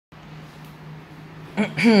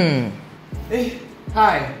Hey,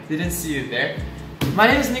 hi, didn't see you there. My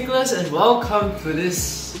name is Nicholas and welcome to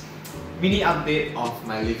this mini update of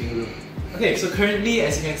my living room. Okay, so currently,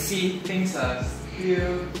 as you can see, things are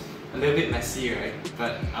still a little bit messy, right?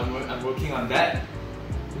 But I'm working on that.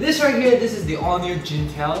 This right here, this is the all-new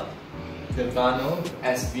Gintel, the Vano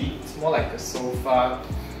SV. It's more like a sofa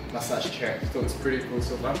massage chair, so it's pretty cool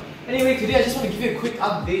so far. Anyway, today I just want to give you a quick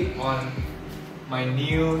update on my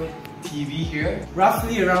new TV here.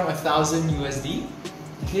 Roughly around 1000 USD.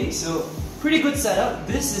 Okay, so pretty good setup.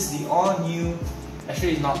 This is the all-new,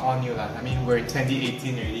 actually it's not all new lah. I mean, we're in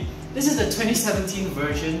 2018 already. This is the 2017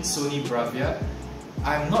 version Sony Bravia.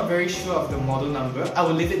 I'm not very sure of the model number. I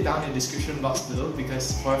will leave it down in the description box below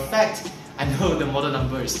because for a fact, I know the model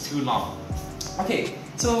number is too long. Okay,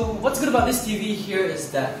 so what's good about this TV here is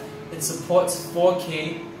that it supports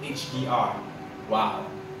 4K HDR. Wow.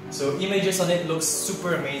 So images on it looks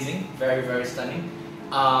super amazing, very stunning.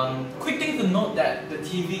 Quick thing to note that the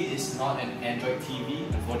TV is not an Android TV,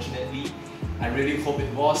 unfortunately. I really hope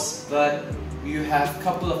it was, but you have a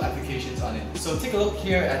couple of applications on it. So take a look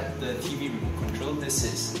here at the TV remote control.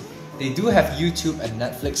 They do have YouTube and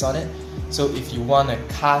Netflix on it. So if you want to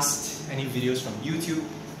cast any videos from YouTube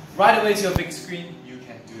right away to your big screen, you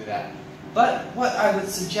can do that. But what I would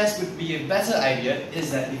suggest would be a better idea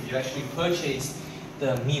is that if you actually purchase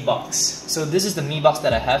the Mi Box. So this is the Mi Box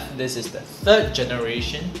that I have. This is the 3rd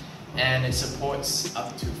generation and it supports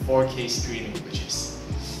up to 4K streaming, which is,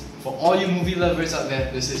 for all you movie lovers out there,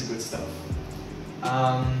 this is good stuff.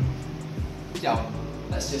 Yeah,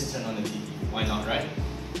 let's just turn on the TV. Why not, right?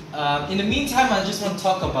 In the meantime, I just want to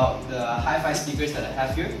talk about the hi-fi speakers that I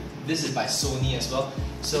have here. This is by Sony as well.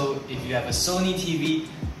 So if you have a Sony TV,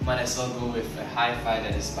 might as well go with a hi-fi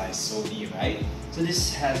that is by Sony, right? So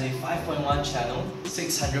this has a 5.1 channel,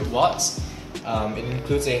 600 watts. It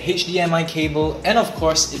includes a HDMI cable, and of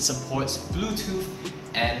course it supports Bluetooth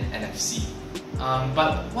and NFC.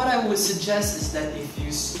 But what I would suggest is that if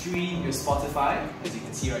you stream your Spotify, as you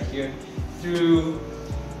can see right here, through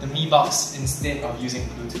the Mi Box instead of using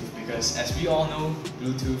Bluetooth, because as we all know,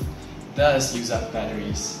 Bluetooth does use up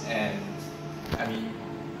batteries, and I mean,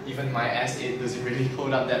 even my S8 doesn't really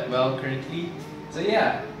hold up that well currently. So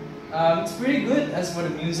yeah, it's pretty good. As for the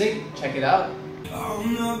music, check it out.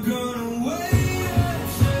 I'm not gonna wait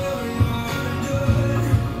until you're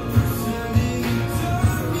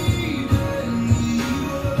done.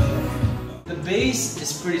 The bass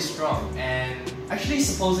is pretty strong, and actually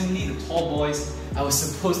supposedly the tall boys I was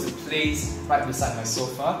supposed to place right beside my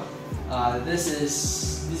sofa.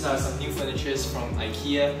 These are some new furniture from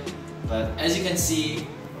IKEA, but as you can see,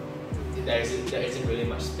 there isn't really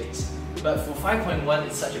much space. But for 5.1,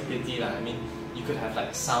 it's such a pity lah. I mean, you could have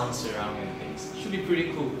like sound surround and things. It should be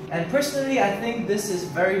pretty cool. And personally, I think this is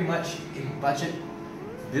very much a budget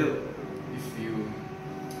build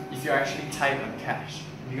if you're actually tight on cash.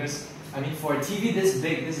 Because I mean, for a TV this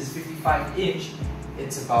big, this is 55-inch,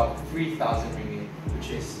 it's about 3,000 ringgit,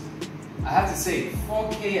 which is, I have to say,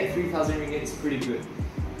 4K at 3,000 ringgit is pretty good.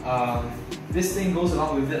 This thing goes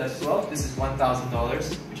along with it as well. This is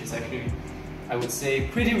 $1,000, which is actually, I would say,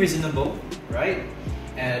 pretty reasonable, right?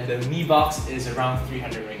 And the Mi Box is around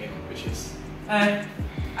 300 ringgit, which is, I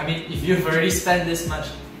mean, if you've already spent this much,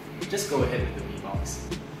 just go ahead with the Mi Box.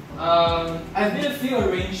 I've made a few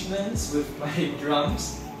arrangements with my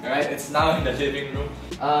drums. Alright, it's now in the living room.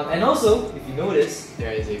 And also, if you notice,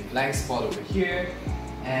 there is a blank spot over here,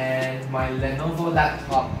 and my Lenovo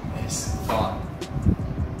laptop is gone.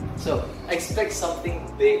 So, expect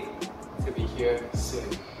something big to be here soon.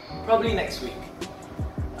 Probably next week.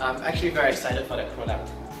 I'm actually very excited for that product.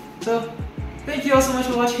 So, thank you all so much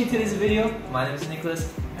for watching today's video. My name is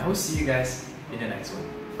Nicholas, and I will see you guys in the next one.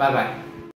 Bye bye.